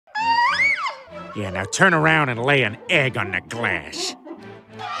Yeah, now turn around and lay an egg on the glass.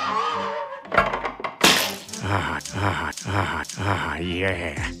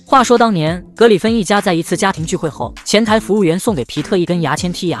 Yeah. 话说当年，格里芬一家在一次家庭聚会后，前台服务员送给皮特一根牙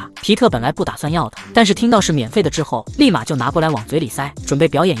签剔牙。皮特本来不打算要的，但是听到是免费的之后，立马就拿过来往嘴里塞，准备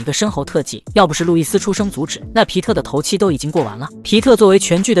表演一个深喉特技。要不是路易斯出声阻止，那皮特的头七都已经过完了。皮特作为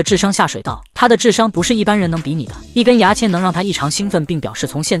全剧的智商下水道，他的智商不是一般人能比拟的。一根牙签能让他异常兴奋，并表示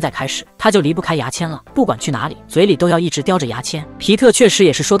从现在开始他就离不开牙签了，不管去哪里，嘴里都要一直叼着牙签。皮特确实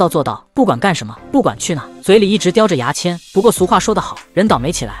也是说到做到，不管干什么，不管去哪，嘴里一直叼着牙签。不过俗话说得好，人倒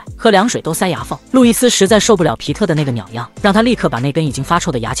霉起来，喝凉水都塞牙缝。路易斯实在受不了皮特的那个鸟样，让他立刻把那根已经发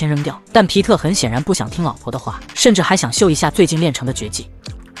臭的牙签扔掉。但皮特很显然不想听老婆的话，甚至还想秀一下最近练成的绝技。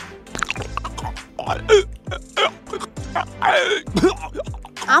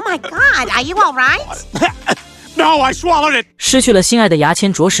Oh my God, are you all right? No, I swallowed it. 失去了心爱的牙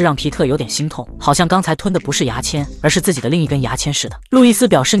签，着实让皮特有点心痛，好像刚才吞的不是牙签，而是自己的另一根牙签似的。路易斯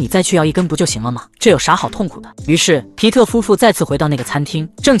表示：“你再去要一根不就行了吗？这有啥好痛苦的？”于是皮特夫妇再次回到那个餐厅，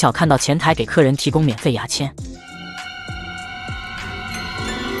正巧看到前台给客人提供免费牙签。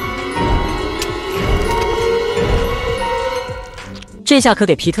这下可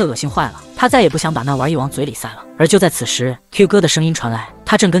给皮特恶心坏了，他再也不想把那玩意往嘴里塞了。而就在此时 ，Q 哥的声音传来，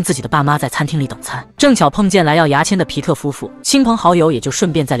他正跟自己的爸妈在餐厅里等餐，正巧碰见来要牙签的皮特夫妇，亲朋好友也就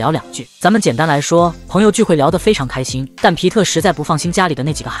顺便再聊两句。咱们简单来说，朋友聚会聊得非常开心，但皮特实在不放心家里的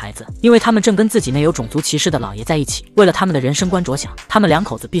那几个孩子，因为他们正跟自己那有种族歧视的姥爷在一起，为了他们的人生观着想，他们两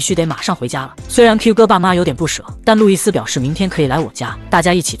口子必须得马上回家了。虽然 Q 哥爸妈有点不舍，但路易斯表示明天可以来我家，大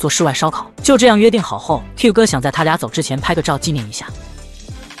家一起做室外烧烤。就这样约定好后 ，Q 哥想在他俩走之前拍个照纪念一下。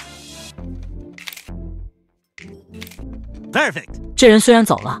Perfect. 这人虽然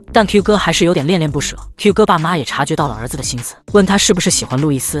走了，但 Q 哥还是有点恋恋不舍。Q 哥爸妈也察觉到了儿子的心思，问他是不是喜欢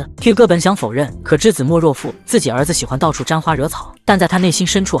路易斯。Q 哥本想否认，可知子莫若父，自己儿子喜欢到处沾花惹草，但在他内心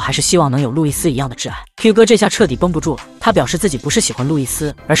深处还是希望能有路易斯一样的挚爱。Q 哥这下彻底绷不住了，他表示自己不是喜欢路易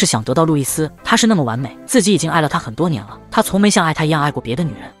斯，而是想得到路易斯。他是那么完美，自己已经爱了他很多年了，他从没像爱他一样爱过别的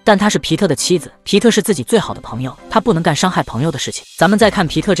女人。但他是皮特的妻子，皮特是自己最好的朋友，他不能干伤害朋友的事情。咱们再看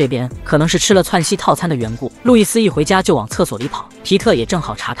皮特这边，可能是吃了窜稀套餐的缘故，路易斯一回家就往厕所里跑，皮特也正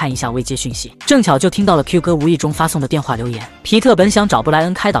好查看一下未接讯息，正巧就听到了 Q 哥无意中发送的电话留言。皮特本想找布莱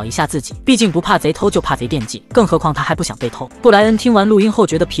恩开导一下自己，毕竟不怕贼偷就怕贼惦记，更何况他还不想被偷。布莱恩听完录音后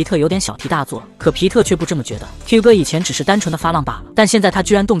觉得皮特有点小题大做，可皮特却不这么觉得。Q 哥以前只是单纯的发浪罢了，但现在他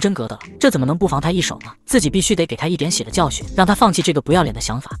居然动真格的了，这怎么能不防他一手呢？自己必须得给他一点血的教训，让他放弃这个不要脸的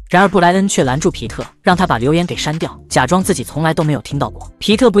想法。然而布莱恩却拦住皮特，让他把留言给删掉，假装自己从来都没有听到过。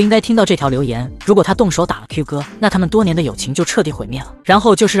皮特不应该听到这条留言，如果他动手打了 Q 哥，那他们多年的友情就彻底毁灭了，然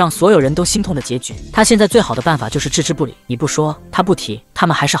后就是让所有人都心痛的结局。他现在最好的办法就是置之不理，你不说，他不提，他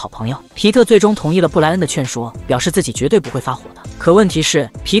们还是好朋友。皮特最终同意了布莱恩的劝说，表示自己绝对不会发火的。可问题是，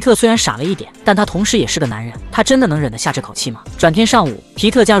皮特虽然傻了一点，但他同时也是个男人，他真的能忍得下这口气吗？转天上午，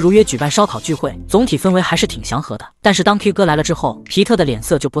皮特家如约举办烧烤聚会，总体氛围还是挺祥和的。但是当 Q 哥来了之后，皮特的脸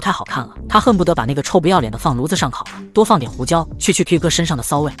色就不太好看了，他恨不得把那个臭不要脸的放炉子上烤了，多放点胡椒，去 Q 哥身上的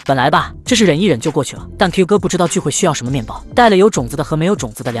骚味。本来吧，这是忍一忍就过去了，但 Q 哥不知道聚会需要什么面包，带了有种子的和没有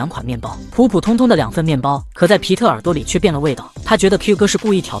种子的两款面包，普普通通的2份面包，可在皮特耳朵里却变了味道。他觉得 Q 哥是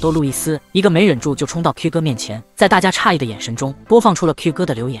故意挑逗路易斯，一个没忍住就冲到 Q 哥面前，在大家诧异的眼神中播放出了 Q 哥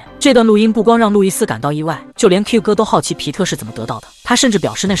的留言。这段录音不光让路易斯感到意外，就连 Q 哥都好奇皮特是怎么得到的，他甚至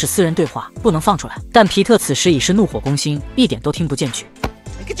表示那是私人对话，不能放出来。但皮特此时已是怒火攻心，一点都听不进去。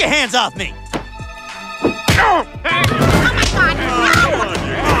Get your hands off me! Oh my God, no!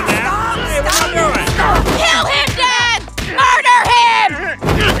 Stop! Kill him, Dad! Murder him!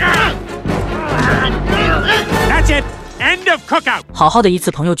 That's it. End of cookout. 好好的一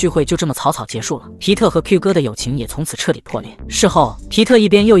次朋友聚会就这么草草结束了，皮特和 Q 哥的友情也从此彻底破裂。事后，皮特一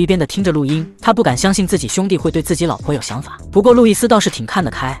边又一边的听着录音，他不敢相信自己兄弟会对自己老婆有想法。不过路易斯倒是挺看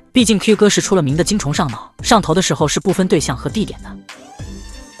得开，毕竟 Q 哥是出了名的精虫上脑，上头的时候是不分对象和地点的。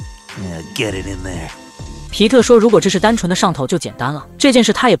Get it in there. 皮特说，如果这是单纯的上头就简单了，这件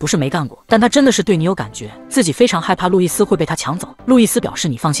事他也不是没干过，但他真的是对你有感觉，自己非常害怕路易斯会被他抢走。路易斯表示，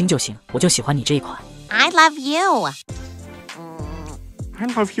你放心就行，我就喜欢你这一款。I love you. I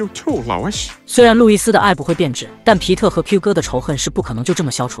love you too, Lois. 虽然路易斯的爱不会变质，但皮特和 Q 哥的仇恨是不可能就这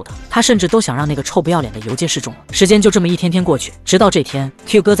么消除的。他甚至都想让那个臭不要脸的游街示众。时间就这么一天天过去，直到这天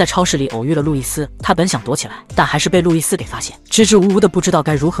 ，Q 哥在超市里偶遇了路易斯。他本想躲起来，但还是被路易斯给发现，支支吾吾的不知道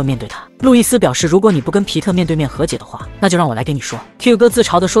该如何面对他。路易斯表示，如果你不跟皮特面对面和解的话，那就让我来给你说。Q 哥自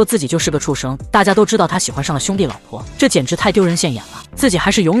嘲的说自己就是个畜生，大家都知道他喜欢上了兄弟老婆，这简直太丢人现眼了。自己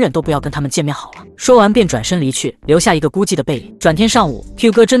还是永远都不要跟他们见面好了。说完便转身离去，留下一个孤寂的背影。转天上午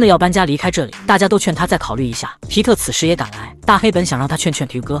 ，Q 哥真的要搬家离开这里，大家都劝他再考虑一下。皮特此时也赶来，大黑本想让他劝劝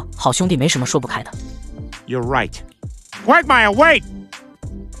Q 哥，好兄弟没什么说不开的。You're right. Quagmire, wait!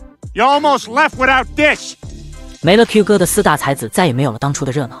 You almost left without dish. 没了 Q 哥的四大才子，再也没有了当初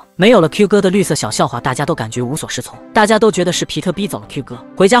的热闹，没有了 Q 哥的绿色小笑话，大家都感觉无所适从。大家都觉得是皮特逼走了 Q 哥。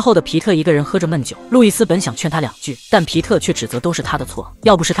回家后的皮特一个人喝着闷酒，路易斯本想劝他两句，但皮特却指责都是他的错，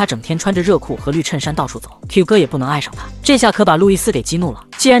要不是他整天穿着热裤和绿衬衫到处走 ，Q 哥也不能爱上他。这下可把路易斯给激怒了。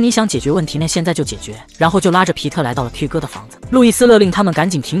既然你想解决问题，那现在就解决。然后就拉着皮特来到了 Q 哥的房子。路易斯勒令他们赶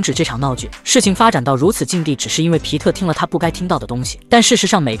紧停止这场闹剧。事情发展到如此境地，只是因为皮特听了他不该听到的东西。但事实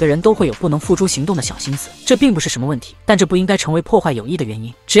上，每个人都会有不能付诸行动的小心思，这并不是什么问题，但这不应该成为破坏友谊的原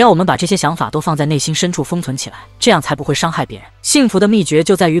因。只要我们把这些想法都放在内心深处封存起来，这样才不会伤害别人。幸福的秘诀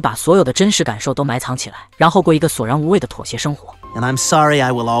就在于把所有的真实感受都埋藏起来，然后过一个索然无味的妥协生活。And I'm sorry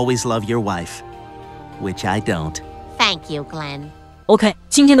I will always love your wife, which I don't. Thank you, Glenn.OK，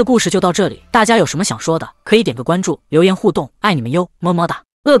 今天的故事就到这里，大家有什么想说的，可以点个关注，留言互动，爱你们哟，么么哒。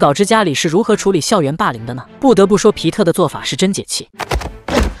恶搞之家里是如何处理校园霸凌的呢？不得不说，皮特的做法是真解气。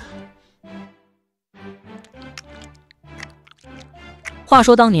话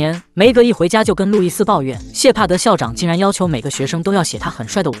说当年，梅格一回家就跟路易斯抱怨，谢帕德校长竟然要求每个学生都要写他很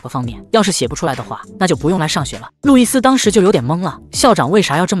帅的5个方面，要是写不出来的话，那就不用来上学了。路易斯当时就有点懵了，校长为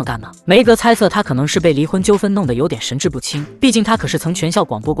啥要这么干呢？梅格猜测他可能是被离婚纠纷弄得有点神志不清，毕竟他可是曾全校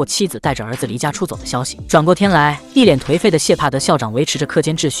广播过妻子带着儿子离家出走的消息。转过天来，一脸颓废的谢帕德校长维持着课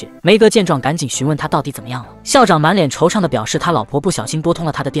间秩序。梅格见状赶紧询问他到底怎么样了。校长满脸惆怅地表示，他老婆不小心拨通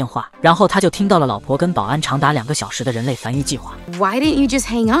了他的电话，然后他就听到了老婆跟保安长达2个小时的人类繁育计划。Why didn't you just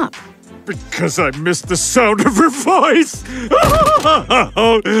hang up? Because I missed the sound of her voice.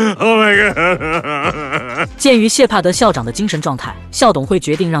 Oh my god. 鉴于谢帕德校长的精神状态，校董会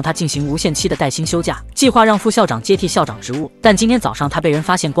决定让他进行无限期的带薪休假，计划让副校长接替校长职务。但今天早上他被人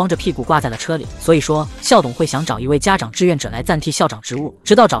发现光着屁股挂在了车里，所以说校董会想找一位家长志愿者来暂替校长职务，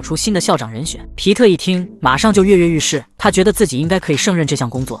直到找出新的校长人选。皮特一听，马上就跃跃欲试，他觉得自己应该可以胜任这项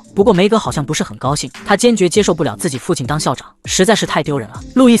工作。不过梅格好像不是很高兴，他坚决接受不了自己父亲当校长，实在是太丢人了。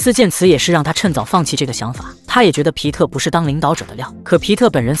路易斯见此也是让他趁早放弃这个想法，他也觉得皮特不是当领导者的料。可皮特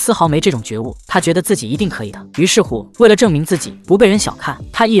本人丝毫没这种觉悟，他觉得自己一定可以的。于是乎，为了证明自己不被人小看，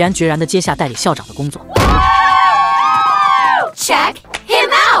他毅然决然地接下代理校长的工作。Check him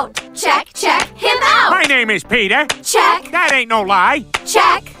out. Check him out. My name is Peter. Check. That ain't no lie.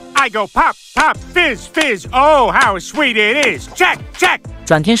 Check. I go pop, pop, fizz, fizz. Oh, how sweet it is. Check.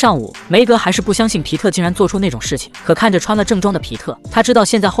 转天上午，梅格还是不相信皮特竟然做出那种事情。可看着穿了正装的皮特，他知道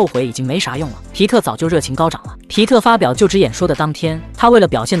现在后悔已经没啥用了。皮特早就热情高涨了。皮特发表就职演说的当天，他为了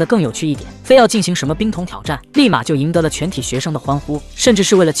表现得更有趣一点，非要进行什么冰桶挑战，立马就赢得了全体学生的欢呼。甚至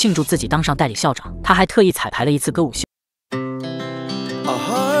是为了庆祝自己当上代理校长，他还特意彩排了一次歌舞秀。Our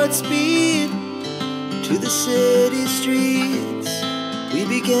hearts beat to the city streets. We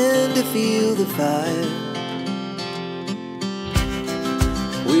began to feel the fire.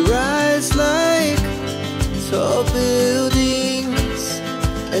 We rise like tall buildings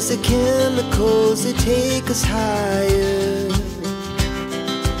as the chemicals they take us higher.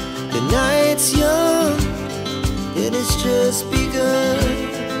 The night's young and it's just begun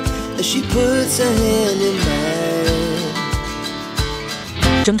as she puts her hand in mine.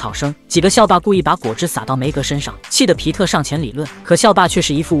争吵声，几个校霸故意把果汁洒到梅格身上，气得皮特上前理论，可校霸却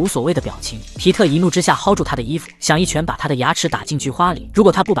是一副无所谓的表情。皮特一怒之下薅住他的衣服，想一拳把他的牙齿打进菊花里。如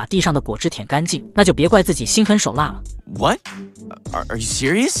果他不把地上的果汁舔干净，那就别怪自己心狠手辣了。What? Are you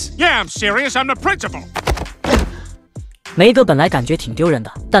serious? Yeah, I'm serious. I'm the principal. 梅格本来感觉挺丢人的，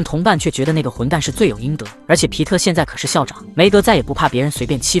但同伴却觉得那个混蛋是罪有应得。而且皮特现在可是校长，梅格再也不怕别人随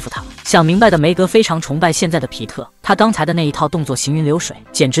便欺负他了。想明白的梅格非常崇拜现在的皮特，他刚才的那一套动作行云流水，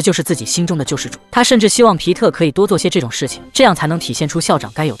简直就是自己心中的救世主。他甚至希望皮特可以多做些这种事情，这样才能体现出校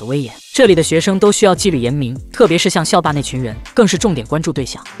长该有的威严。这里的学生都需要纪律严明，特别是像校霸那群人，更是重点关注对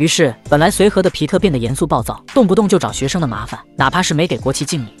象。于是，本来随和的皮特变得严肃暴躁，动不动就找学生的麻烦，哪怕是没给国旗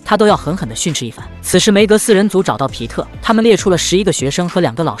敬礼，他都要狠狠地训斥一番。此时，梅格4人组找到皮特，他们列出了11个学生和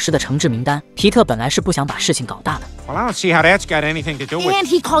2个老师的惩治名单。皮特本来是不想把事情搞大的。Well, I don't see how that's got anything to do with. And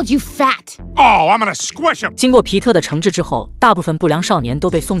he called you fat. Oh, I'm gonna squish him. 经过皮特的惩治之后，大部分不良少年都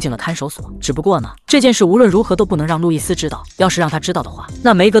被送进了看守所。只不过呢，这件事无论如何都不能让路易斯知道，要是让他知道的话，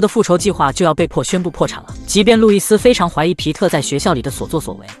那梅格的复仇计划就要被迫宣布破产了。即便路易斯非常怀疑皮特在学校里的所作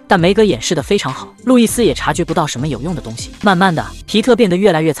所为，但梅格掩饰得非常好，路易斯也察觉不到什么有用的东西。慢慢的，皮特变得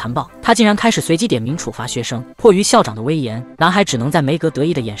越来越残暴，他竟然开始随机点名处罚学生。迫于校长的威严，男孩只能在梅格得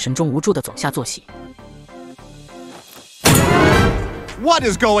意的眼神中无助地走下坐席。What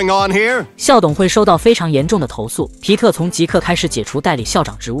is going on here? 校董会收到非常严重的投诉，皮特从即刻开始解除代理校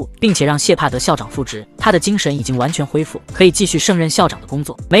长职务，并且让谢帕德校长复职。他的精神已经完全恢复，可以继续胜任校长的工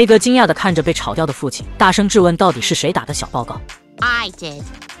作。梅格惊讶地看着被炒掉的父亲，大声质问到底是谁打的小报告。I did.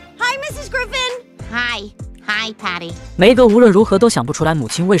 Hi, Mrs. Griffin. Hi, Patty. 梅格无论如何都想不出来母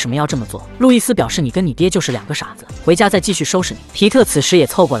亲为什么要这么做。路易斯表示你跟你爹就是两个傻子，回家再继续收拾你。皮特此时也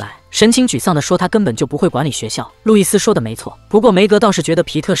凑过来，神情沮丧地说他根本就不会管理学校。路易斯说的没错，不过梅格倒是觉得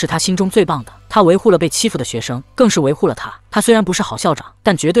皮特是他心中最棒的，他维护了被欺负的学生，更是维护了他。他虽然不是好校长，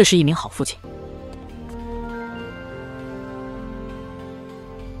但绝对是一名好父亲。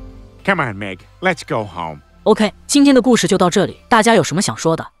Come on, Meg. Let's go home. OK， 今天的故事就到这里，大家有什么想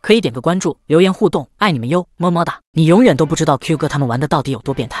说的，可以点个关注，留言互动，爱你们哟，么么哒！你永远都不知道 Q 哥他们玩的到底有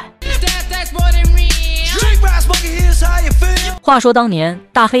多变态。话说当年，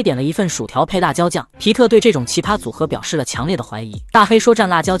大黑点了一份薯条配辣椒酱，皮特对这种奇葩组合表示了强烈的怀疑。大黑说蘸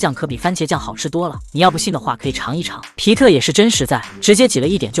辣椒酱可比番茄酱好吃多了，你要不信的话可以尝一尝。皮特也是真实在，直接挤了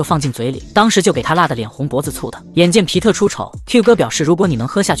一点就放进嘴里，当时就给他辣得脸红脖子粗的。眼见皮特出丑 ，Q 哥表示如果你能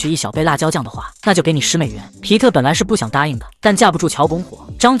喝下去一小杯辣椒酱的话，那就给你10美元。皮特本来是不想答应的，但架不住乔拱火，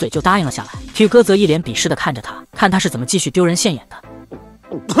张嘴就答应了下来。Q 哥则一脸鄙视地看着他，看他是怎么继续丢人现眼的。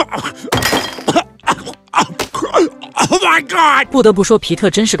Oh my god！ 不得不说，皮特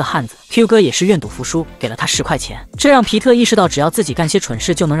真是个汉子。Q 哥也是愿赌服输，给了他10块钱，这让皮特意识到，只要自己干些蠢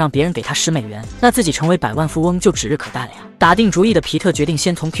事就能让别人给他10美元，那自己成为百万富翁就指日可待了呀。打定主意的皮特决定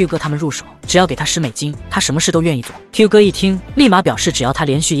先从 Q 哥他们入手，只要给他10美金，他什么事都愿意做。Q 哥一听，立马表示只要他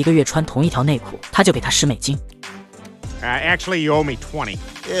连续1个月穿同一条内裤，他就给他10美金。Actually, you owe me 20.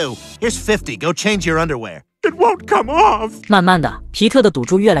 Ew, here's 50. Go change your underwear. It won't come off. 慢慢的，皮特的赌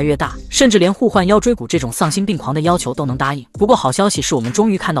注越来越大，甚至连互换腰椎骨这种丧心病狂的要求都能答应。不过好消息是我们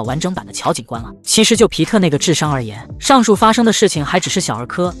终于看到完整版的乔警官了。其实就皮特那个智商而言，上述发生的事情还只是小儿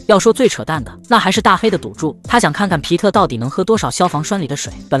科。要说最扯淡的，那还是大黑的赌注。他想看看皮特到底能喝多少消防栓里的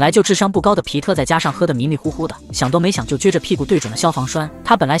水。本来就智商不高的皮特，再加上喝得迷迷糊糊的，想都没想就撅着屁股对准了消防栓。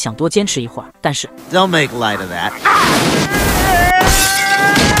他本来想多坚持一会儿，但是 Don't make light of that.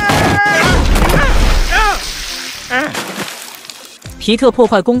 皮特破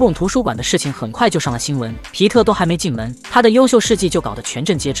坏公共图书馆的事情很快就上了新闻，皮特都还没进门，他的优秀事迹就搞得全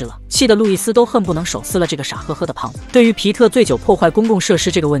镇皆知了，气得路易斯都恨不能手撕了这个傻呵呵的胖子。对于皮特醉酒破坏公共设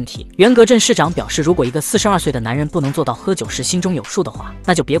施这个问题，元格镇市长表示，如果一个42岁的男人不能做到喝酒时心中有数的话，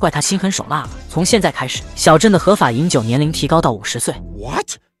那就别怪他心狠手辣了。从现在开始，小镇的合法饮酒年龄提高到50岁。 What?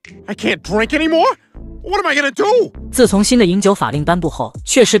 I can't drink anymore?What am I gonna do? 自从新的饮酒法令颁布后，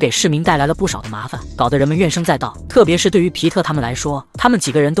确实给市民带来了不少的麻烦，搞得人们怨声载道。特别是对于皮特他们来说，他们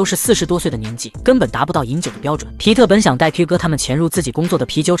几个人都是40多岁的年纪，根本达不到饮酒的标准。皮特本想带 Q 哥他们潜入自己工作的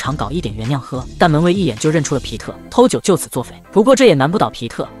啤酒厂搞一点原酿喝，但门卫一眼就认出了皮特，偷酒就此作废。不过这也难不倒皮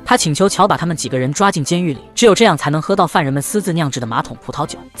特，他请求乔把他们几个人抓进监狱里，只有这样才能喝到犯人们私自酿制的马桶葡萄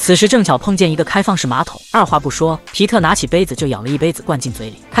酒。此时正巧碰见一个开放式马桶，二话不说，皮特拿起杯子就舀了一杯子灌进嘴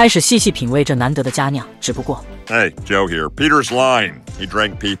里，开始细细品味这难得的佳酿。只不过 Hey, Joe here. Peter's lying. He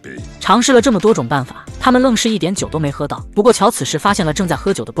drank pee-pee. 尝试了这么多种办法，他们愣是一点酒都没喝到。不过乔此时发现了正在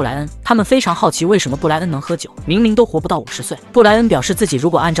喝酒的布莱恩，他们非常好奇为什么布莱恩能喝酒，明明都活不到50岁。布莱恩表示自己如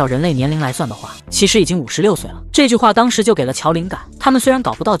果按照人类年龄来算的话，其实已经56岁了。这句话当时就给了乔灵感，他们虽然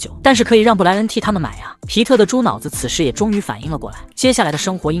搞不到酒，但是可以让布莱恩替他们买呀。皮特的猪脑子此时也终于反应了过来，接下来的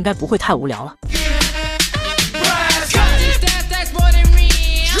生活应该不会太无聊了。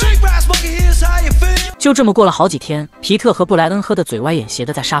就这么过了好几天，皮特和布莱恩喝得嘴歪眼斜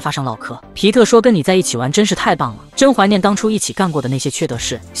的在沙发上唠嗑。皮特说跟你在一起玩真是太棒了，真怀念当初一起干过的那些缺德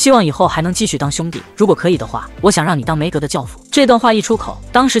事，希望以后还能继续当兄弟，如果可以的话，我想让你当梅格的教父。这段话一出口，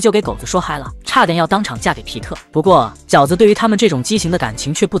当时就给狗子说嗨了，差点要当场嫁给皮特。不过饺子对于他们这种畸形的感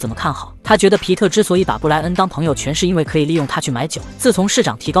情却不怎么看好，他觉得皮特之所以把布莱恩当朋友，全是因为可以利用他去买酒。自从市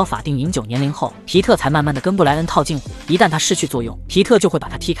长提高法定饮酒年龄后，皮特才慢慢的跟布莱恩套近乎，一旦他失去作用，皮特就会把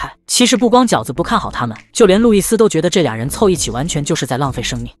他踢开。其实不光饺子不看好他们，就连路易斯都觉得这俩人凑一起完全就是在浪费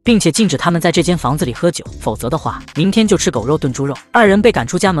生命，并且禁止他们在这间房子里喝酒，否则的话，明天就吃狗肉炖猪肉。二人被赶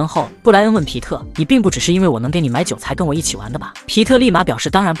出家门后，布莱恩问皮特：“你并不只是因为我能给你买酒才跟我一起玩的吧？”皮特立马表示：“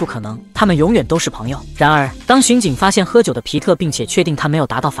当然不可能，他们永远都是朋友。”然而，当巡警发现喝酒的皮特，并且确定他没有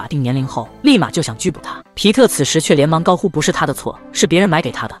达到法定年龄后，立马就想拘捕他。皮特此时却连忙高呼：“不是他的错，是别人买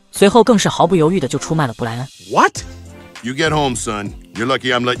给他的。”随后更是毫不犹豫的就出卖了布莱恩。 What? You get home, son. You're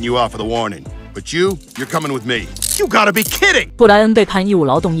lucky I'm letting you off with a warning. But you're coming with me. You gotta be kidding! 布莱恩被判义务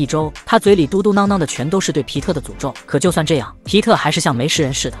劳动1周，他嘴里嘟嘟囔囔的全都是对皮特的诅咒。可就算这样，皮特还是像没事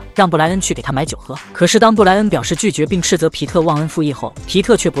人似的，让布莱恩去给他买酒喝。可是当布莱恩表示拒绝并斥责皮特忘恩负义后，皮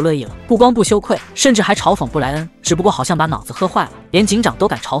特却不乐意了，不光不羞愧，甚至还嘲讽布莱恩，只不过好像把脑子喝坏了，连警长都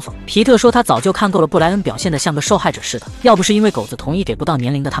敢嘲讽。皮特说他早就看够了布莱恩表现得像个受害者似的，要不是因为狗子同意给不到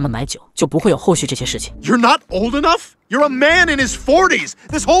年龄的他们买酒，就不会有后续这些事情。 You're not old enough? You're a man in his 40s.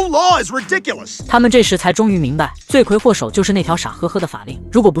 This whole law is ridiculous. 他们这时才终于明白，罪魁祸首就是那条傻呵呵的法令。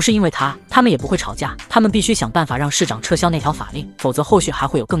如果不是因为他，他们也不会吵架。他们必须想办法让市长撤销那条法令，否则后续还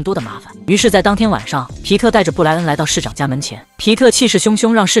会有更多的麻烦。于是，在当天晚上，皮特带着布莱恩来到市长家门前。皮特气势汹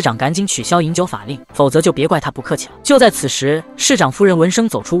汹，让市长赶紧取消饮酒法令，否则就别怪他不客气了。就在此时，市长夫人闻声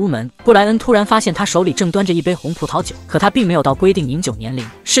走出屋门。布莱恩突然发现他手里正端着一杯红葡萄酒，可他并没有到规定饮酒年龄。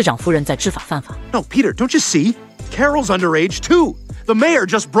市长夫人在知法犯法。 No, Peter, don't you see? Carol's underage too. The mayor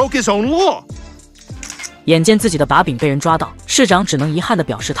just broke his own law. 眼见自己的把柄被人抓到，市长只能遗憾地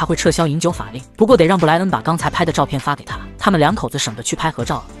表示他会撤销饮酒法令，不过得让布莱恩把刚才拍的照片发给他，他们两口子省得去拍合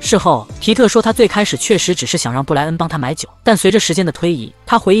照了。事后，皮特说他最开始确实只是想让布莱恩帮他买酒，但随着时间的推移，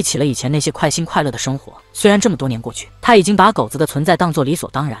他回忆起了以前那些快心快乐的生活。虽然这么多年过去，他已经把狗子的存在当作理所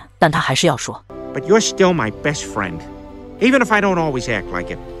当然，但他还是要说 But you're still my best friend, even if I don't always act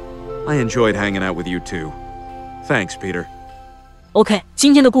like it. I enjoyed hanging out with you too. Thanks, Peter. OK，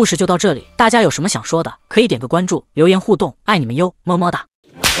 今天的故事就到这里，大家有什么想说的，可以点个关注，留言互动，爱你们哟，么么哒。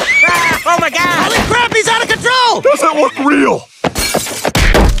Oh my God! Holy crap! He's out of control! Doesn't look real!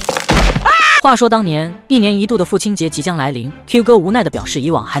 话说当年1年1度的父亲节即将来临 ，Q 哥无奈地表示，以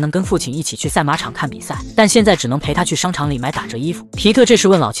往还能跟父亲一起去赛马场看比赛，但现在只能陪他去商场里买打折衣服。皮特这时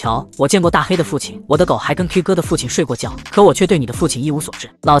问老乔：“我见过大黑的父亲，我的狗还跟 Q 哥的父亲睡过觉，可我却对你的父亲一无所知。”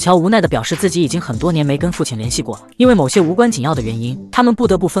老乔无奈地表示自己已经很多年没跟父亲联系过了，因为某些无关紧要的原因，他们不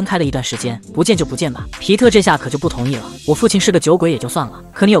得不分开了一段时间，不见就不见吧。皮特这下可就不同意了：“我父亲是个酒鬼也就算了，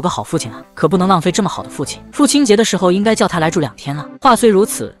可你有个好父亲啊，可不能浪费这么好的父亲。父亲节的时候应该叫他来住2天啊。”话虽如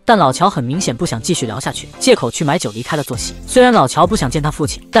此，但老乔很明显不想继续聊下去，借口去买酒离开了坐席。虽然老乔不想见他父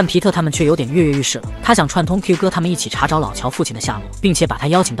亲，但皮特他们却有点跃跃欲试了。他想串通 Q 哥他们一起查找老乔父亲的下落，并且把他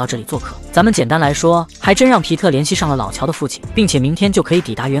邀请到这里做客。咱们简单来说，还真让皮特联系上了老乔的父亲，并且明天就可以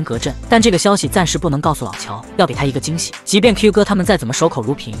抵达元阁镇。但这个消息暂时不能告诉老乔，要给他一个惊喜。即便 Q 哥他们再怎么守口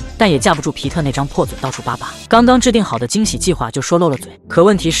如瓶，但也架不住皮特那张破嘴到处叭叭。刚刚制定好的惊喜计划就说漏了嘴。可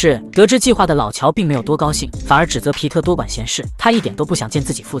问题是，得知计划的老乔并没有多高兴，反而指责皮特多管闲事，他一点都不想见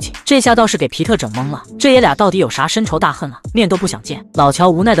自己父亲。这下倒是给皮特整懵了。这爷俩到底有啥深仇大恨啊？面都不想见。老乔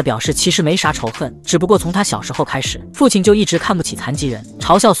无奈地表示，其实没啥仇恨，只不过从他小时候开始，父亲就一直看不起残疾人，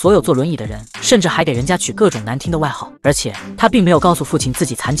嘲笑所有坐轮椅的人，甚至还给人家取各种难听的外号。而且他并没有告诉父亲自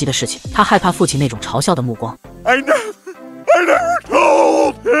己残疾的事情，他害怕父亲那种嘲笑的目光。I never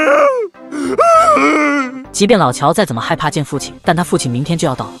told him. 即便老乔再怎么害怕见父亲，但他父亲明天就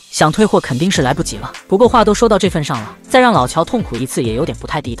要到了，想退货肯定是来不及了。不过话都说到这份上了，再让老乔痛苦一次也有点不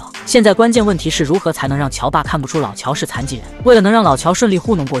太地道。现在关键问题是如何才能让乔爸看不出老乔是残疾人。为了能让老乔顺利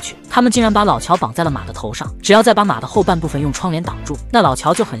糊弄过去，他们竟然把老乔绑在了马的头上，只要再把马的后半部分用窗帘挡住，那老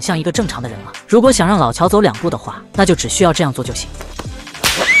乔就很像一个正常的人了。如果想让老乔走2步的话，那就只需要这样做就行。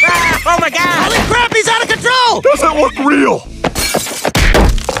Oh my God! Holy crap! He's out of control! Doesn't look real!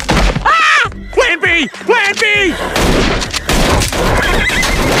 Plan B! Plan B!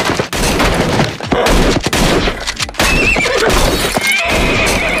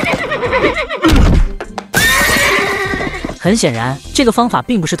 很显然，这个方法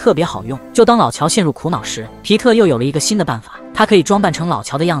并不是特别好用。就当老乔陷入苦恼时，皮特又有了一个新的办法。他可以装扮成老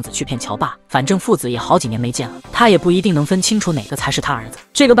乔的样子去骗乔爸，反正父子也好几年没见了，他也不一定能分清楚哪个才是他儿子。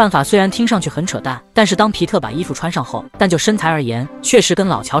这个办法虽然听上去很扯淡，但是当皮特把衣服穿上后，但就身材而言，确实跟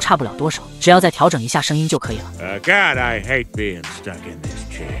老乔差不了多少，只要再调整一下声音就可以了。God, I hate being stuck in this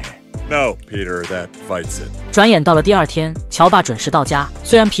chair. No, Peter, that fights it. 转眼到了第2天，乔爸准时到家。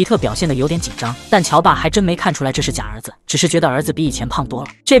虽然皮特表现得有点紧张，但乔爸还真没看出来这是假儿子，只是觉得儿子比以前胖多了。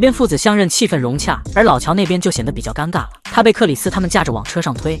这边父子相认，气氛融洽，而老乔那边就显得比较尴尬了。他被克里斯他们架着往车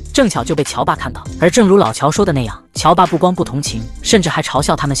上推，正巧就被乔爸看到。而正如老乔说的那样，乔爸不光不同情，甚至还嘲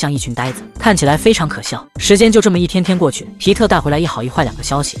笑他们像一群呆子，看起来非常可笑。时间就这么一天天过去，皮特带回来一好一坏2个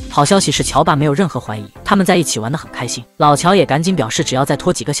消息。好消息是乔爸没有任何怀疑，他们在一起玩得很开心。老乔也赶紧表示，只要再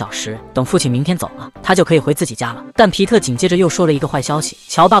拖几个小时，等父亲明天走了，他就可以回自己家了。但皮特紧接着又说了一个坏消息，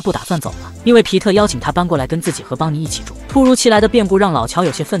乔爸不打算走了，因为皮特邀请他搬过来跟自己和邦尼一起住。突如其来的变故让老乔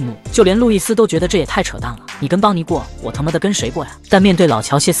有些愤怒，就连路易斯都觉得这也太扯淡了，你跟邦尼过，我他妈的跟谁过呀？但面对老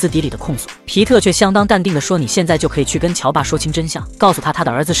乔歇斯底里的控诉，皮特却相当淡定地说，你现在就可以去跟乔爸说清真相，告诉他他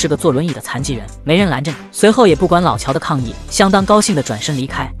的儿子是个坐轮椅的残疾人，没人拦着你。随后也不管老乔的抗议，相当高兴地转身离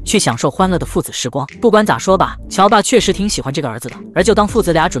开。去享受欢乐的父子时光。不管咋说吧，乔爸确实挺喜欢这个儿子的。而就当父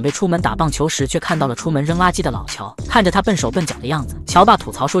子俩准备出门打棒球时，却看到了出门扔垃圾的老乔。看着他笨手笨脚的样子，乔爸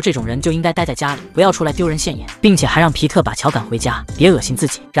吐槽说这种人就应该待在家里，不要出来丢人现眼，并且还让皮特把乔赶回家，别恶心自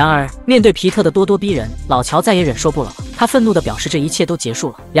己。然而面对皮特的咄咄逼人，老乔再也忍受不了了，他愤怒地表示这一切都结束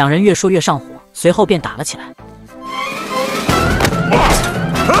了。两人越说越上火，随后便打了起来。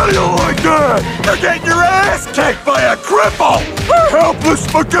How do you like that? You're getting your ass kicked by a cripple! A helpless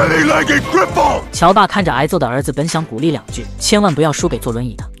spaghetti-legged cripple! 乔爸看着挨揍的儿子，本想鼓励两句，千万不要输给坐轮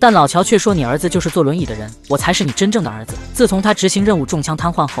椅的，但老乔却说你儿子就是坐轮椅的人，我才是你真正的儿子。自从他执行任务中枪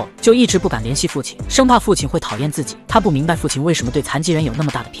瘫痪后，就一直不敢联系父亲，生怕父亲会讨厌自己。他不明白父亲为什么对残疾人有那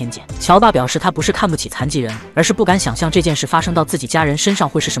么大的偏见。乔爸表示他不是看不起残疾人，而是不敢想象这件事发生到自己家人身上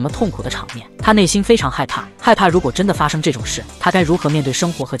会是什么痛苦的场面。他内心非常害怕如果真的发生这种事，他该如何面对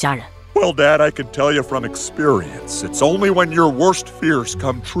生活和家人。 Well, Dad, I can tell you from experience, it's only when your worst fears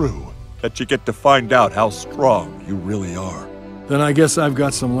come true that you get to find out how strong you really are. Then I guess I've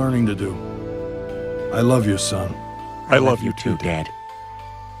got some learning to do. I love you, son. I love you too, Dad.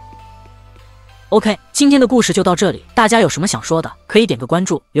 OK， 今天的故事就到这里，大家有什么想说的，可以点个关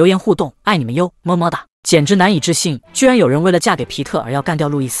注，留言互动，爱你们哟，么么哒！简直难以置信，居然有人为了嫁给皮特而要干掉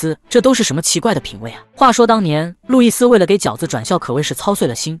路易斯，这都是什么奇怪的品味啊！话说当年，路易斯为了给饺子转校，可谓是操碎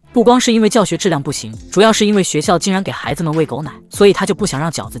了心，不光是因为教学质量不行，主要是因为学校竟然给孩子们喂狗奶，所以他就不想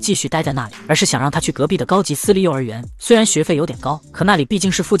让饺子继续待在那里，而是想让他去隔壁的高级私立幼儿园。虽然学费有点高，可那里毕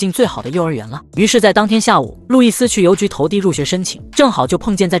竟是附近最好的幼儿园了。于是，在当天下午，路易斯去邮局投递入学申请，正好就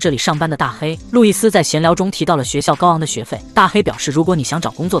碰见在这里上班的大黑。路易斯在闲聊中提到了学校高昂的学费，大黑表示，如果你想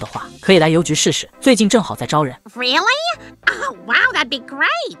找工作的话，可以来邮局试试，最近正好在招人。 Really? Oh, wow, that'd be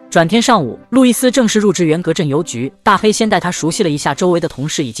great. 转天上午，路易斯正式入职元格镇邮局。大黑先带他熟悉了一下周围的同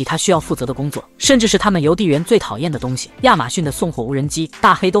事以及他需要负责的工作，甚至是他们邮递员最讨厌的东西——亚马逊的送货无人机。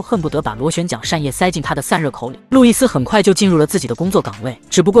大黑都恨不得把螺旋桨扇叶塞进他的散热口里。路易斯很快就进入了自己的工作岗位，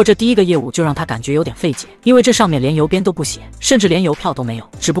只不过这第一个业务就让他感觉有点费解，因为这上面连邮编都不写，甚至连邮票都没有，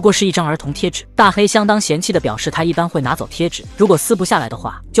只不过是一张儿童贴纸。大黑相当嫌弃地表示，他一般会拿走贴纸，如果撕不下来的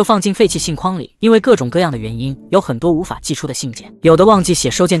话，就放进废弃信框里。因为各种各样的原因，有很多无法寄出的信件，有的忘记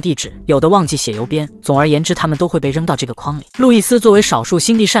写收件地址，有的忘记写邮编，总而言之，他们都会被扔到这个框里。路易斯作为少数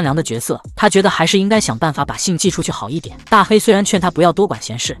心地善良的角色，他觉得还是应该想办法把信寄出去好一点。大黑虽然劝他不要多管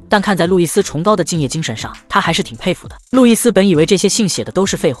闲事，但看在路易斯崇高的敬业精神上，他还是挺佩服的。路易斯本以为这些信写的都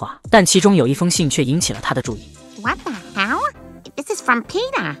是废话，但其中有一封信却引起了他的注意。 What the hell? This is from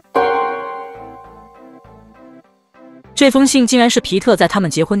Peter. 这封信竟然是皮特在他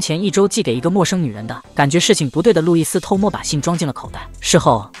们结婚前1周寄给一个陌生女人的。感觉事情不对的路易斯偷摸把信装进了口袋。事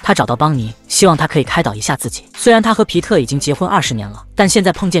后，他找到邦尼，希望他可以开导一下自己。虽然他和皮特已经结婚20年了，但现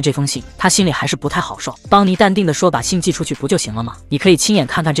在碰见这封信，他心里还是不太好受。邦尼淡定地说：“把信寄出去不就行了吗？你可以亲眼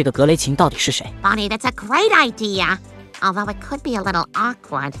看看这个格雷琴到底是谁。” Bonnie, that's a great idea. Although it could be a little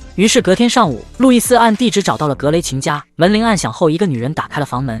awkward. 于是隔天上午，路易斯按地址找到了格雷琴家。门铃按响后，一个女人打开了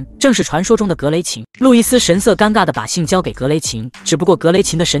房门，正是传说中的格雷琴。路易斯神色尴尬地把信交给格雷琴，只不过格雷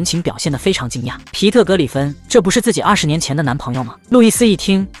琴的神情表现得非常惊讶。皮特·格里芬，这不是自己20年前的男朋友吗？路易斯一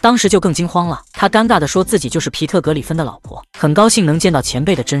听，当时就更惊慌了。他尴尬地说自己就是皮特·格里芬的老婆，很高兴能见到前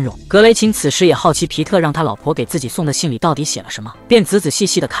辈的真容。格雷琴此时也好奇皮特让他老婆给自己送的信里到底写了什么，便仔仔细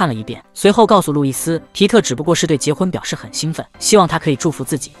细地看了一遍，随后告诉路易斯，皮特只不过是对结婚表示很兴奋，希望他可以祝福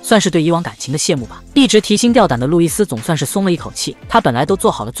自己，算是对以往感情的谢幕吧。一直提心吊胆的路易斯总算是松了一口气，他本来都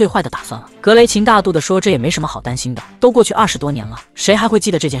做好了最坏的打算了。格雷琴大度地说，这也没什么好担心的，都过去20多年了，谁还会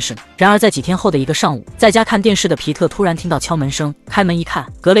记得这件事呢？然而在几天后的一个上午，在家看电视的皮特突然听到敲门声，开门一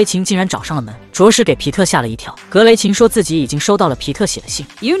看，格雷琴竟然找上了门，着实给皮特吓了一跳。格雷琴说自己已经收到了皮特写的信。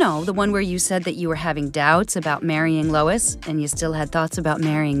 You know, the one where you said that you were having doubts about marrying Lois, and you still had thoughts about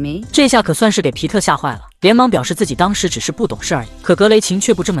marrying me? 这下可算是给皮特吓坏了，连忙表示自己当时只是不懂事而已。可格雷琴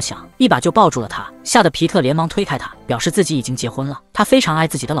却不这么想，一把就抱住了他，吓得皮特连忙推开他，表示自己已经结婚了，他非常爱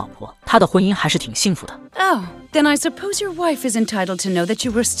自己的老婆，他的婚姻还是挺幸福的。 Oh, then I suppose your wife is entitled to know that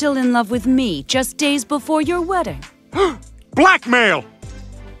you were still in love with me just days before your wedding. Blackmail!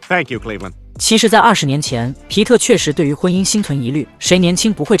 Thank you, Cleveland. 其实，在20年前，皮特确实对于婚姻心存疑虑，谁年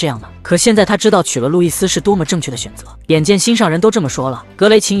轻不会这样呢？可现在他知道娶了路易斯是多么正确的选择。眼见心上人都这么说了，格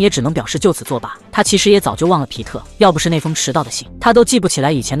雷琴也只能表示就此作罢。他其实也早就忘了皮特，要不是那封迟到的信，他都记不起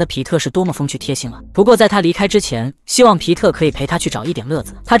来以前的皮特是多么风趣贴心了。不过在他离开之前，希望皮特可以陪他去找一点乐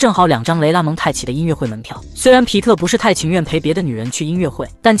子。他正好2张雷拉蒙泰奇的音乐会门票。虽然皮特不是太情愿陪别的女人去音乐会，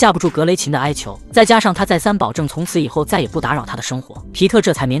但架不住格雷琴的哀求，再加上他再三保证从此以后再也不打扰他的生活，皮特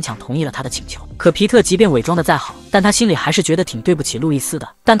这才勉强同意了他的请求。可皮特即便伪装的再好，但他心里还是觉得挺对不起路易斯的。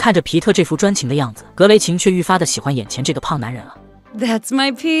但看着皮特这副专情的样子，格雷琴却愈发的喜欢眼前这个胖男人了。That's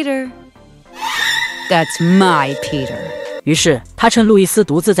my Peter. That's my Peter. 于是他趁路易斯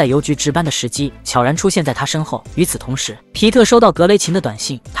独自在邮局值班的时机，悄然出现在他身后。与此同时，皮特收到格雷琴的短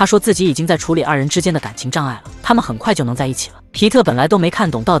信，他说自己已经在处理二人之间的感情障碍了，他们很快就能在一起了。皮特本来都没看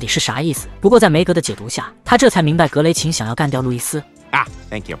懂到底是啥意思，不过在梅格的解读下，他这才明白格雷琴想要干掉路易斯。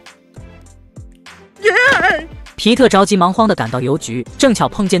Thank you. 皮特着急忙慌地赶到邮局，正巧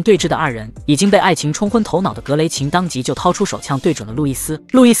碰见对峙的二人。已经被爱情冲昏头脑的格雷琴当即就掏出手枪对准了路易斯。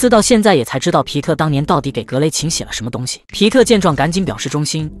路易斯到现在也才知道皮特当年到底给格雷琴写了什么东西。皮特见状赶紧表示忠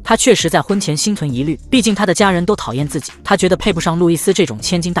心，他确实在婚前心存疑虑，毕竟他的家人都讨厌自己，他觉得配不上路易斯这种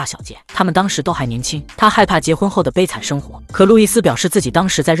千金大小姐，他们当时都还年轻，他害怕结婚后的悲惨生活。可路易斯表示自己当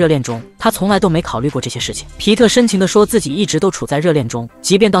时在热恋中，他从来都没考虑过这些事情。皮特深情地说自己一直都处在热恋中，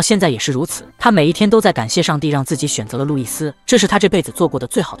即便到现在也是如此，他每一天都在感谢上帝让自己选择了路易斯，这是他这辈子做过的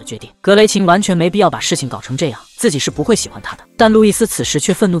最好的决定。格雷琴完全没必要把事情搞成这样，自己是不会喜欢他的。但路易斯此时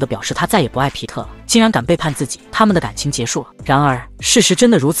却愤怒地表示他再也不爱皮特了，竟然敢背叛自己，他们的感情结束了。然而事实真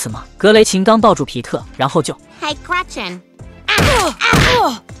的如此吗？格雷琴刚抱住皮特，然后就 Hey, Gretchen.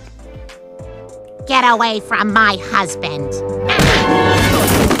 Get away from my husband.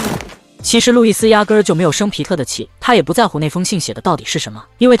 其实路易斯压根儿就没有生皮特的气，他也不在乎那封信写的到底是什么，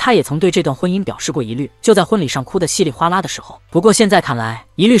因为他也曾对这段婚姻表示过疑虑，就在婚礼上哭得稀里哗啦的时候。不过现在看来，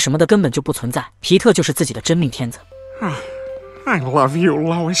疑虑什么的根本就不存在，皮特就是自己的真命天子。I love you,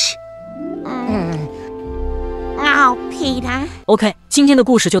 Lois. Oh, Peter. OK， 今天的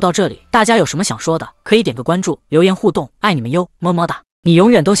故事就到这里，大家有什么想说的，可以点个关注，留言互动，爱你们哟，么么哒！你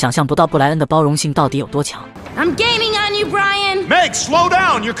永远都想象不到布莱恩的包容性到底有多强。I'm gaining on you, Brian. Meg, slow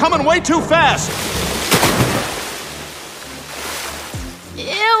down. You're coming way too fast.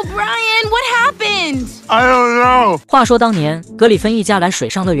 Ew, Brian, what happened? I don't know. 话说当年格里芬一家来水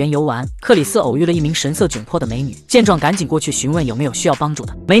上乐园游玩，克里斯偶遇了一名神色窘迫的美女，见状赶紧过去询问有没有需要帮助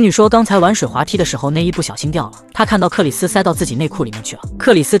的。美女说刚才玩水滑梯的时候内衣不小心掉了，她看到克里斯塞到自己内裤里面去了。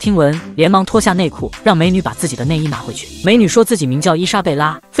克里斯听闻连忙脱下内裤，让美女把自己的内衣拿回去。美女说自己名叫伊莎贝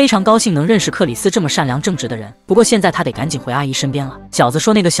拉，非常高兴能认识克里斯这么善良正直的人，不过现在她得赶紧回阿姨身边了。饺子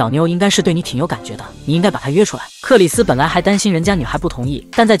说那个小妞应该是对你挺有感觉的，你应该把她约出来。克里斯本来还担心人家女孩不同意，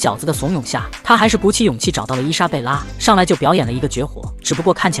但在饺子的怂恿下，他还是鼓起勇气找到了伊莎贝拉，上来就表演了一个绝活，只不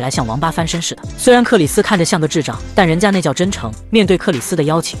过看起来像王八翻身似的。虽然克里斯看着像个智障，但人家那叫真诚。面对克里斯的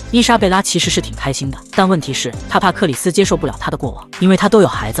邀请，伊莎贝拉其实是挺开心的，但问题是，她怕克里斯接受不了她的过往，因为她都有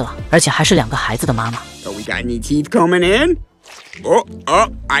孩子了，而且还是2个孩子的妈妈。 So we got any teeth coming in? Oh,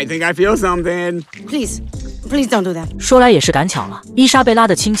 I think I feel something. Please don't do that. 说来也是赶巧了，伊莎贝拉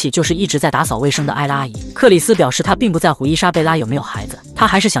的亲戚就是一直在打扫卫生的艾拉阿姨。克里斯表示他并不在乎伊莎贝拉有没有孩子，他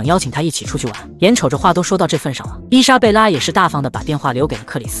还是想邀请她一起出去玩。眼瞅着话都说到这份上了，伊莎贝拉也是大方的把电话留给了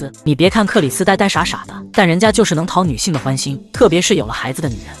克里斯。你别看克里斯呆呆傻傻的，但人家就是能讨女性的欢心，特别是有了孩子的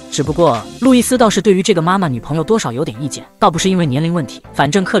女人。只不过路易斯倒是对于这个妈妈女朋友多少有点意见，倒不是因为年龄问题，反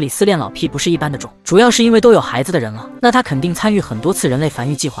正克里斯恋老癖不是一般的重，主要是因为都有孩子的人了，那他肯定参与很多次人类繁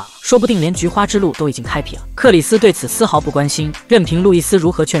育计划了，说不定连菊花之路都已经开辟了。克里斯对此丝毫不关心，任凭路易斯如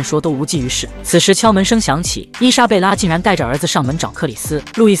何劝说都无济于事。此时敲门声响起，伊莎贝拉竟然带着儿子上门找克里斯。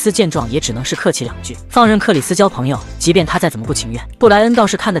路易斯见状也只能是客气2句，放任克里斯交朋友，即便他再怎么不情愿。布莱恩倒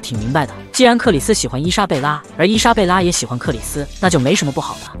是看得挺明白的，既然克里斯喜欢伊莎贝拉，而伊莎贝拉也喜欢克里斯，那就没什么不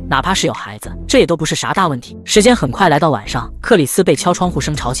好的，哪怕是有孩子，这也都不是啥大问题。时间很快来到晚上，克里斯被敲窗户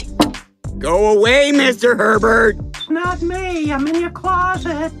声吵醒。 Go away, Mr. Herbert. Not me, I'm in your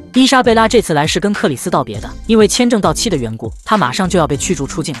closet. 伊莎贝拉这次来是跟克里斯道别的，因为签证到期的缘故，她马上就要被驱逐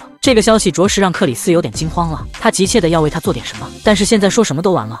出境了。这个消息着实让克里斯有点惊慌了，他急切的要为她做点什么，但是现在说什么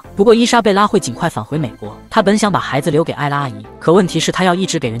都晚了。不过伊莎贝拉会尽快返回美国，她本想把孩子留给艾拉阿姨，可问题是她要一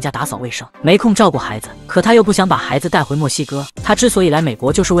直给人家打扫卫生，没空照顾孩子。可她又不想把孩子带回墨西哥，她之所以来美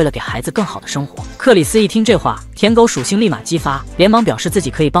国就是为了给孩子更好的生活。克里斯一听这话，舔狗属性立马激发，连忙表示自己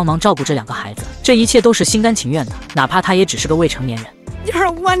可以帮忙照顾这2个孩子，这一切都是心甘情愿的，哪怕他也只是个未成年人。 You're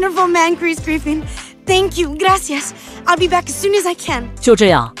a wonderful man, Chris Griffin. Thank you, gracias. I'll be back as soon as I can. 就这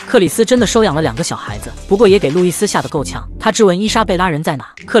样，克里斯真的收养了2个小孩子，不过也给路易斯吓得够呛。他质问伊莎贝拉人在哪，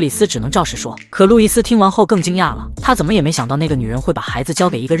克里斯只能照实说。可路易斯听完后更惊讶了，他怎么也没想到那个女人会把孩子交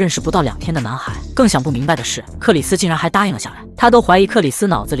给一个认识不到2天的男孩。更想不明白的是，克里斯竟然还答应了下来。他都怀疑克里斯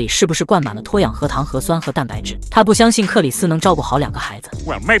脑子里是不是灌满了脱氧核糖核酸和蛋白质。他不相信克里斯能照顾好2个孩子。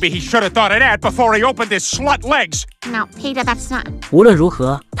Well, maybe he should have thought of that before he opened his slut legs. No, Peter, that's not. 无论如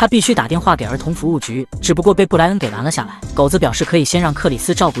何，他必须打电话给儿童服务局，只不过被布莱恩给拦了下来。狗子表示可以先让克里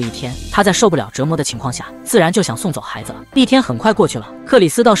斯照顾1天，他在受不了折磨的情况下，自然就想送走孩子了。1天很快过去了，克里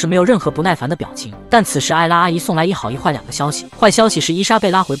斯倒是没有任何不耐烦的表情。但此时艾拉阿姨送来一好一坏2个消息，坏消息是伊莎贝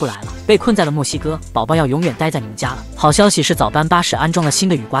拉回不来了，被困在了墨西哥，宝宝要永远待在你们家了。好消息是早班巴士安装了新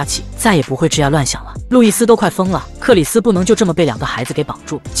的雨刮器，再也不会吱呀乱响了。路易斯都快疯了，克里斯不能就这么被2个孩子给绑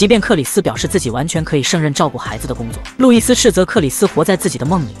住。即便克里斯表示自己完全可以胜任照顾孩子的工作，路易斯斥责克里斯活在自己的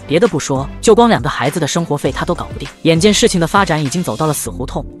梦里。别的不说，就光2个孩子的生活费他都搞不定。眼见事情的发展已经走到了死胡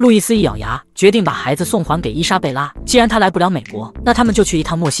同，路易斯一咬牙，决定把孩子送还给伊莎贝拉。既然他来不了美国，那他们就去一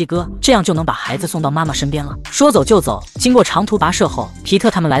趟墨西哥，这样就能把孩子送到妈妈身边了。说走就走，经过长途跋涉后，皮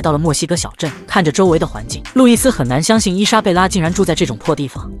特他们来到了墨西哥小镇，看着周围的环境，路易斯很难相信伊莎贝拉竟然住在这种破地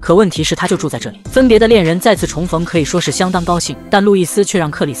方。可问题是，他就住在这里。分别的恋人再次重逢，可以说是相当高兴，但路易斯却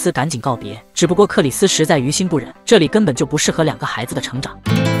让克里斯赶紧告别。只不过克里斯实在于心不忍，这里根本就不适合2个孩子的成长。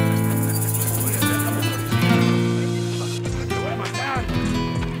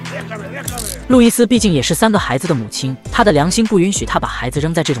路易斯毕竟也是3个孩子的母亲，她的良心不允许她把孩子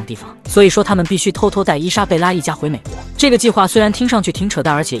扔在这种地方，所以说他们必须偷偷带伊莎贝拉一家回美国。这个计划虽然听上去挺扯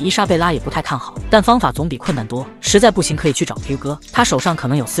淡，而且伊莎贝拉也不太看好，但方法总比困难多。实在不行可以去找 Q 哥，他手上可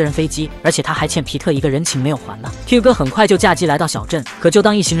能有私人飞机，而且他还欠皮特一个人情没有还呢。Q 哥很快就驾机来到小镇，可就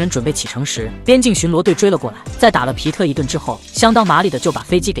当一行人准备启程时，边境巡逻队追了过来，在打了皮特一顿之后，相当麻利的就把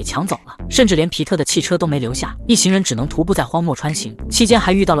飞机给抢走了，甚至连皮特的汽车都没留下。一行人只能徒步在荒漠穿行，期间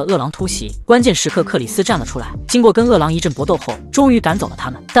还遇到了饿狼突袭。关键时刻克里斯站了出来，经过跟饿狼一阵搏斗后，终于赶走了他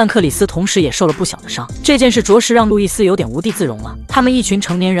们。但克里斯同时也受了不小的伤，这件事着实让路易斯有点无地自容了。他们一群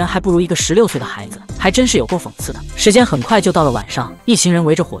成年人还不如一个16岁的孩子，还真是有够讽刺的。时间很快就到了晚上，一行人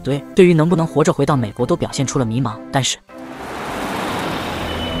围着火堆，对于能不能活着回到美国都表现出了迷茫。但是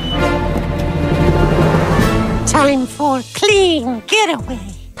Time for clean getaway.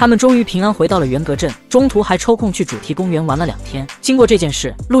 他们终于平安回到了元格镇，中途还抽空去主题公园玩了2天。经过这件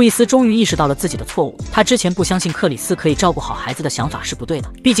事，路易斯终于意识到了自己的错误。他之前不相信克里斯可以照顾好孩子的想法是不对的，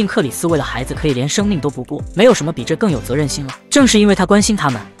毕竟克里斯为了孩子可以连生命都不顾，没有什么比这更有责任心了。正是因为他关心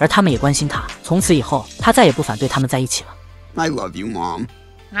他们，而他们也关心他，从此以后，他再也不反对他们在一起了。I love you, Mom.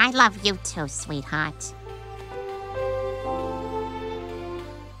 I love you too, sweetheart.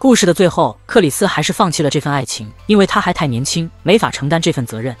 故事的最后，克里斯还是放弃了这份爱情，因为他还太年轻，没法承担这份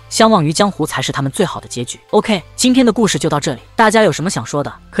责任。相忘于江湖才是他们最好的结局。OK， 今天的故事就到这里，大家有什么想说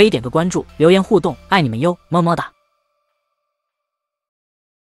的，可以点个关注，留言互动，爱你们哟，么么哒。